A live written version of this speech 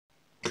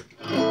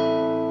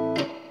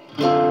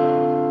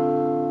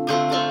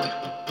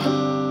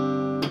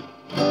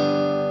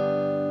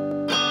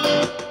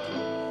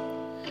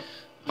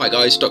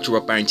guys, Dr.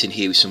 Rob Barrington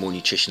here with some more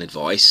nutrition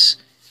advice.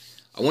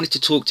 I wanted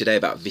to talk today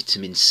about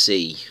vitamin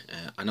C.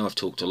 I know I've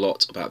talked a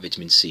lot about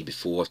vitamin C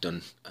before. I've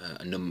done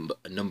a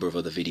number of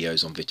other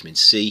videos on vitamin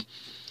C.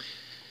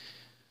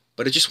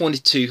 But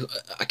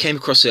I came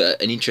across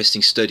an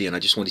interesting study, and I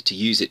just wanted to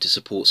use it to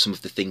support some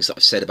of the things that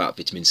I've said about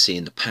vitamin C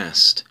in the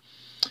past.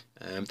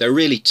 There are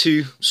really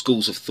two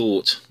schools of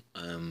thought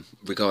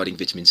regarding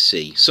vitamin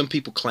C. Some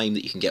people claim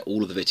that you can get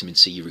all of the vitamin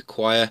C you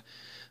require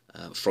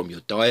from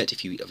your diet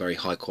if you eat a very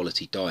high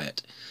quality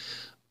diet.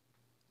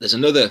 There's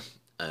another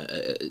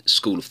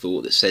school of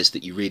thought that says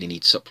that you really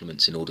need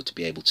supplements in order to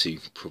be able to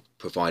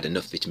provide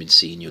enough vitamin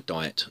C in your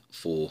diet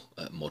for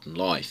modern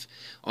life.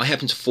 I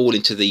happen to fall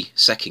into the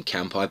second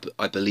camp.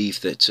 I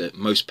believe that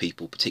most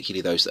people,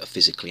 particularly those that are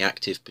physically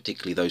active,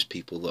 particularly those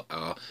people that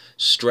are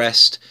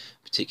stressed,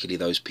 particularly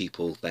those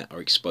people that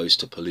are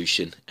exposed to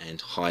pollution and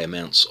high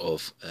amounts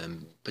of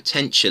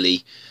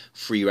potentially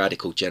free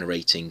radical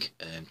generating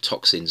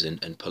toxins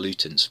and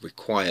pollutants,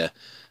 require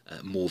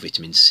more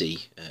vitamin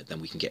C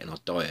than we can get in our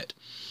diet.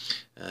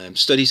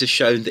 Studies have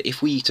shown that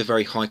if we eat a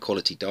very high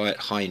quality diet,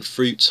 high in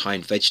fruits, high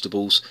in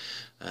vegetables,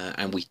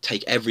 and we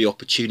take every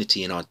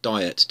opportunity in our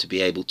diet to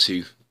be able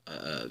to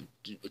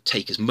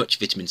take as much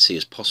vitamin C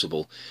as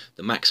possible,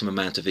 the maximum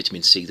amount of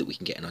vitamin C that we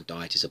can get in our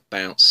diet is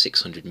about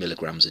 600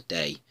 milligrams a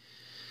day.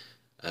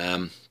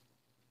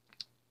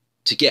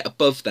 To get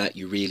above that,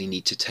 you really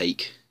need to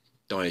take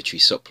dietary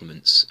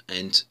supplements,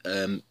 and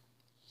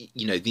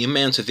you know, the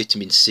amount of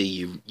vitamin C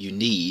you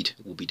need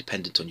will be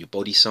dependent on your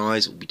body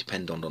size. It will be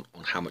dependent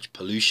on how much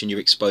pollution you're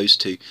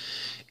exposed to.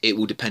 It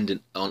will depend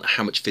on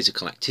how much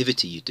physical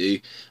activity you do,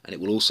 and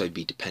it will also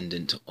be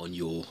dependent on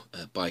your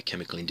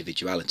biochemical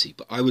individuality.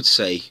 But I would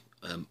say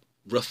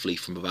roughly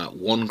from about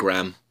 1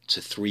 gram to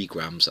 3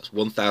 grams, that's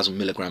 1,000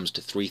 milligrams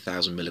to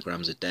 3,000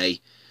 milligrams a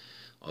day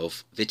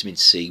of vitamin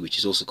C, which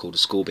is also called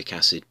ascorbic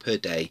acid, per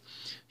day,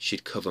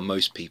 should cover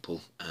most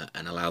people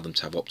and allow them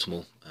to have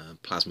optimal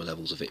plasma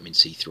levels of vitamin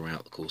C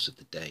throughout the course of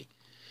the day.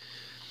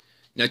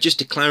 Now, just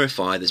to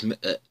clarify, there's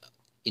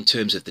in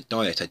terms of the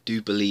diet, I do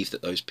believe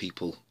that those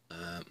people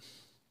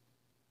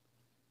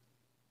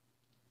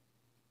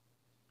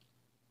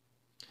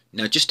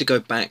now, just to go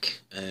back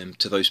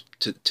to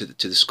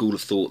the school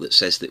of thought that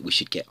says that we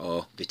should get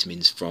our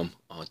vitamins from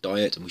our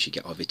diet and we should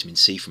get our vitamin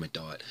C from a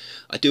diet,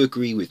 I do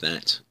agree with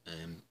that.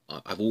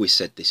 I've always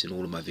said this in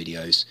all of my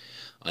videos.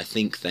 I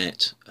think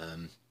that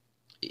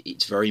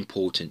it's very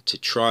important to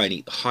try and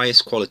eat the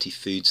highest quality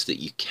foods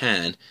that you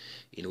can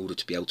in order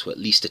to be able to at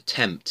least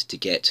attempt to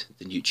get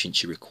the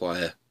nutrients you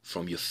require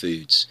from your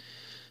foods.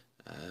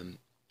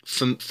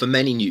 For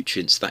many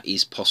nutrients that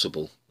is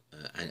possible.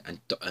 And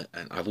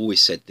I've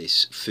always said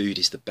this, food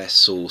is the best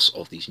source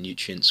of these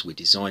nutrients. We're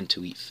designed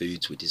to eat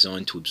foods, we're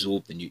designed to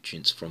absorb the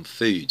nutrients from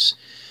foods.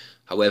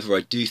 However,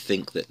 I do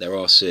think that there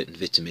are certain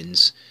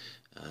vitamins,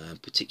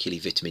 particularly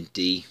vitamin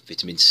D,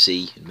 vitamin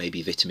C, and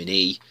maybe vitamin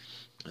E,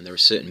 and there are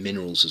certain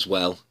minerals as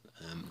well,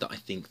 that I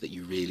think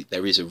that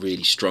there is a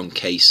really strong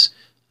case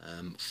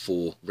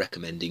for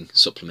recommending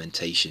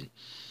supplementation.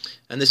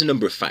 And there's a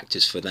number of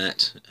factors for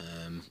that.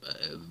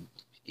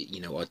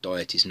 You know, our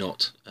diet is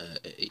not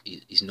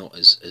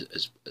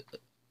as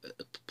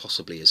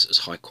possibly as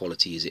high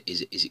quality as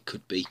it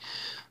could be.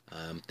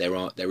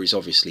 There is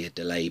obviously a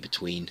delay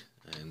between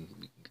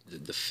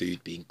the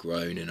food being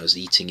grown and us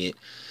eating it.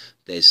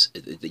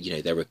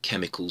 There are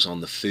chemicals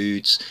on the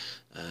foods.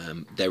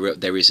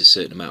 There is a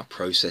certain amount of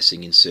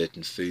processing in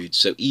certain foods.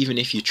 So even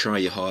if you try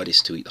your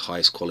hardest to eat the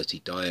highest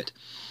quality diet,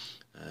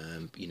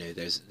 you know,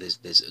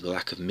 there's a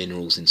lack of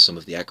minerals in some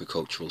of the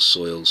agricultural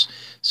soils.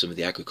 Some of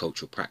the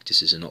agricultural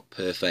practices are not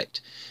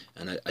perfect,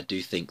 and I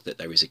do think that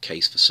there is a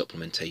case for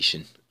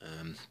supplementation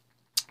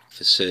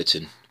for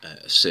certain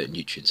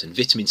nutrients, and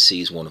vitamin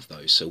C is one of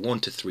those. So 1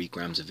 to 3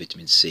 grams of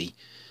vitamin C,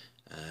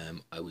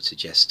 I would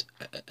suggest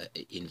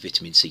in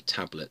vitamin C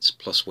tablets,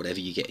 plus whatever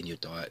you get in your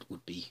diet,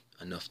 would be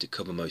enough to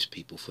cover most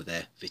people for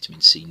their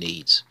vitamin C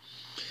needs.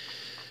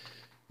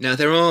 Now,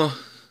 there are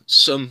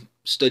some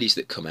studies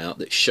that come out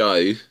that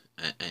show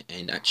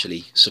and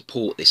actually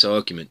support this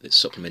argument that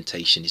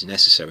supplementation is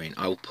necessary, and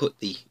I'll put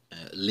the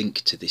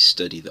link to this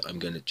study that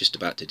I'm just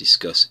about to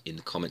discuss in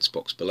the comments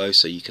box below,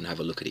 so you can have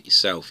a look at it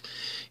yourself.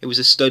 It was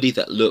a study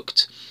that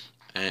looked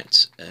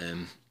at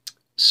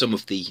some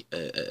of the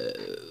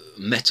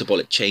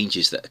metabolic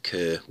changes that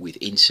occur with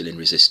insulin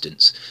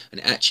resistance,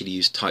 and it actually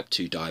used type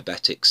 2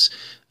 diabetics.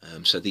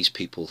 So these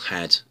people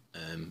had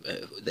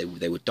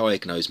they were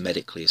diagnosed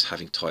medically as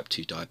having type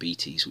 2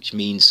 diabetes, which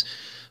means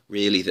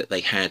really that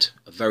they had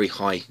very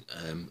high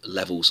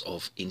levels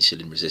of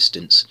insulin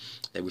resistance.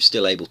 They were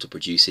still able to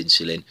produce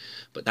insulin,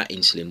 but that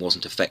insulin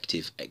wasn't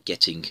effective at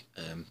getting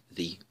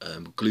the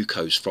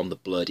glucose from the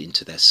blood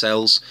into their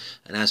cells,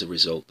 and as a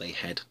result they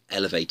had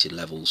elevated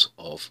levels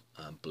of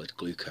blood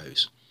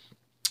glucose.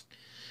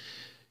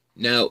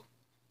 Now,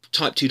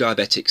 type 2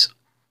 diabetics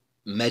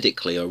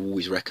medically are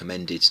always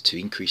recommended to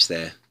increase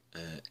their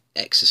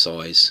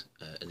exercise,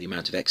 the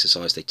amount of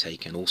exercise they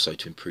take, and also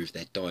to improve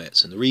their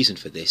diets. And the reason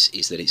for this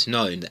is that it's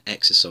known that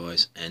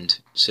exercise and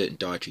certain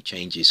dietary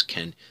changes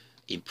can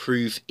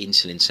improve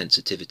insulin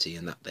sensitivity,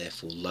 and that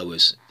therefore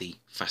lowers the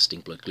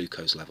fasting blood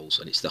glucose levels.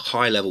 And it's the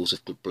high levels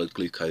of blood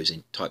glucose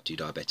in type 2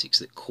 diabetics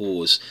that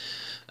cause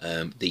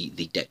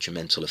the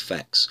detrimental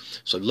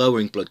effects. So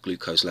lowering blood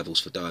glucose levels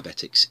for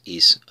diabetics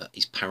is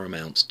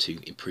paramount to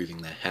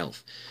improving their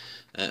health.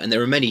 And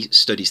there are many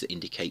studies that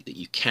indicate that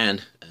you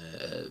can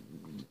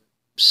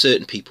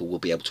certain people will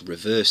be able to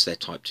reverse their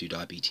type 2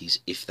 diabetes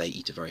if they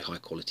eat a very high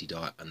quality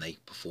diet and they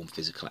perform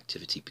physical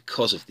activity,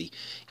 because of the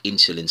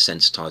insulin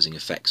sensitizing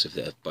effects of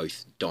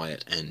both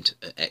diet and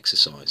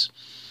exercise.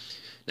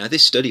 Now,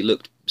 this study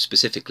looked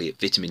specifically at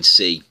vitamin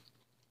C,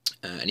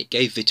 and it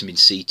gave vitamin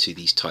C to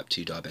these type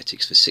 2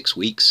 diabetics for 6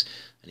 weeks,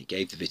 and it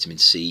gave the vitamin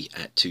C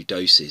at 2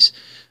 doses.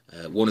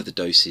 One of the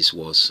doses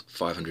was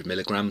 500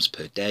 milligrams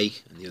per day,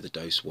 and the other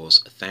dose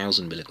was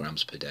 1,000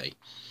 milligrams per day.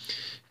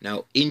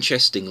 Now,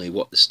 interestingly,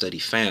 what the study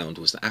found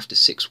was that after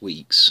 6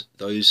 weeks,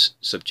 those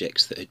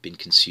subjects that had been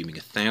consuming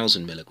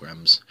 1,000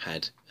 milligrams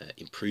had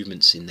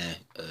improvements in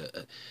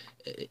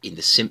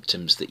the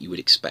symptoms that you would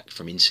expect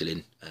from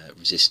insulin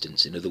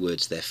resistance. In other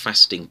words, their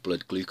fasting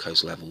blood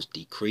glucose levels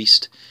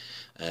decreased,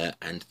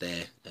 and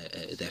their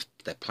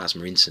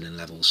plasma insulin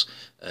levels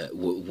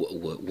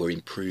were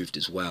improved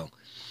as well.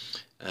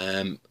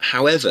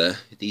 However,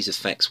 these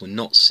effects were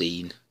not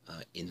seen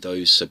in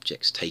those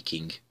subjects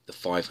taking the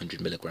 500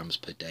 milligrams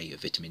per day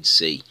of vitamin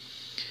C.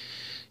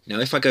 Now,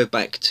 if I go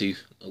back to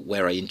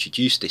where I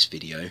introduced this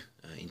video,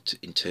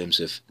 in terms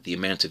of the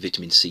amount of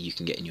vitamin C you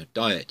can get in your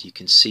diet, you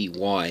can see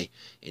why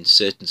in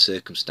certain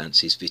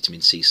circumstances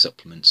vitamin C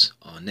supplements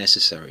are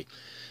necessary.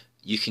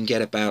 You can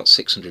get about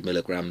 600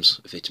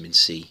 milligrams of vitamin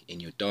C in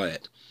your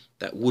diet.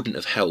 That wouldn't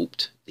have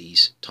helped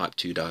these type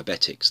 2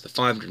 diabetics. The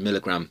 500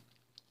 milligram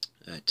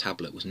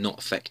tablet was not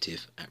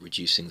effective at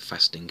reducing the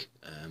fasting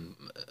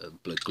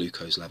blood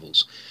glucose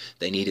levels.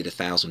 They needed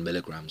 1,000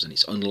 milligrams, and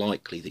it's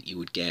unlikely that you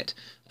would get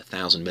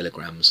 1,000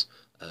 milligrams,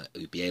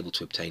 you'd be able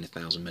to obtain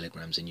 1,000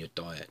 milligrams in your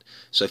diet.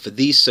 So for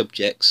these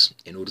subjects,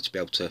 in order to be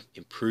able to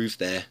improve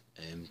their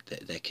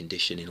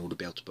condition, in order to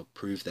be able to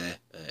improve their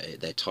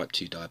type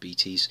 2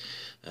 diabetes,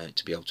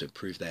 to be able to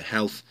improve their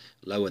health,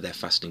 lower their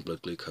fasting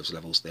blood glucose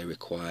levels, they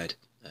required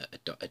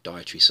a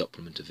dietary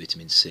supplement of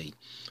vitamin C.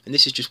 And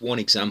this is just one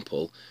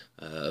example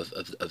of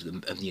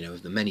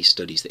the many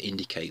studies that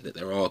indicate that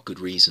there are good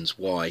reasons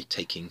why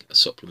taking a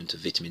supplement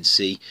of vitamin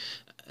C,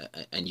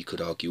 and you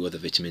could argue other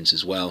vitamins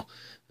as well,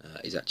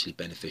 is actually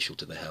beneficial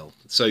to the health.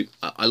 So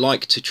I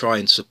like to try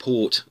and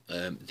support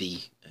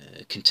the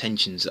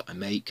contentions that I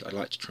make. I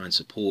like to try and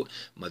support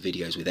my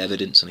videos with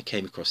evidence, and I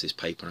came across this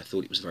paper and I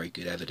thought it was very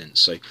good evidence.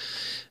 So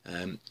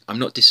I'm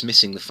not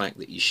dismissing the fact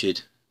that you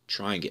should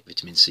try and get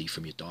vitamin C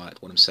from your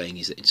diet. What I'm saying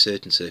is that in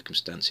certain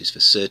circumstances, for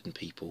certain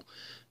people,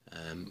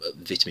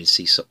 vitamin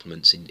C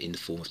supplements in the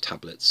form of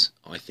tablets,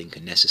 I think,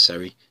 are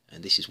necessary,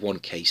 and this is one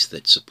case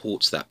that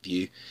supports that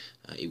view.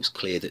 It was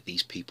clear that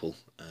these people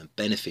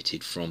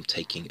benefited from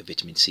taking a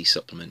vitamin C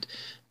supplement,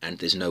 and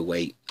there's no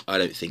way, I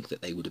don't think,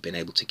 that they would have been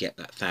able to get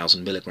that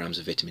 1,000 milligrams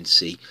of vitamin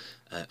C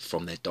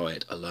from their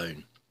diet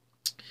alone.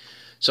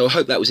 So I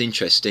hope that was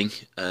interesting.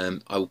 I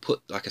will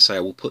put, like I say,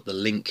 I will put the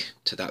link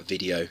to that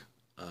video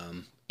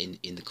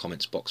in the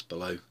comments box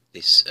below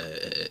this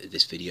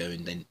video,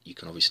 and then you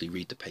can obviously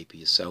read the paper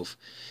yourself.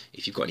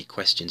 If you've got any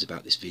questions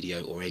about this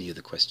video or any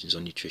other questions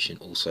on nutrition,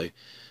 also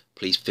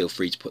please feel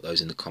free to put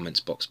those in the comments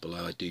box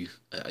below. I do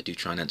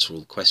try and answer all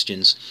the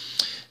questions,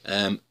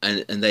 and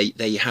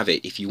there you have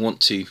it. If you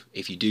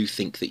do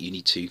think that you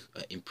need to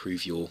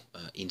improve your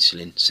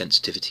insulin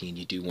sensitivity, and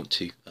you do want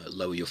to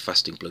lower your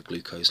fasting blood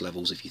glucose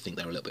levels if you think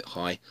they're a little bit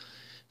high,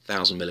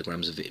 1,000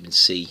 milligrams of vitamin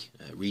C,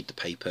 read the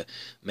paper,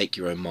 make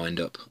your own mind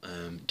up,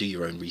 do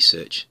your own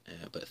research,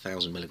 but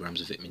 1,000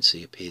 milligrams of vitamin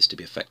C appears to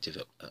be effective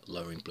at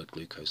lowering blood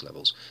glucose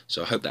levels.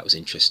 So I hope that was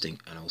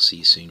interesting, and I'll see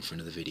you soon for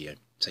another video.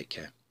 Take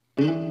care.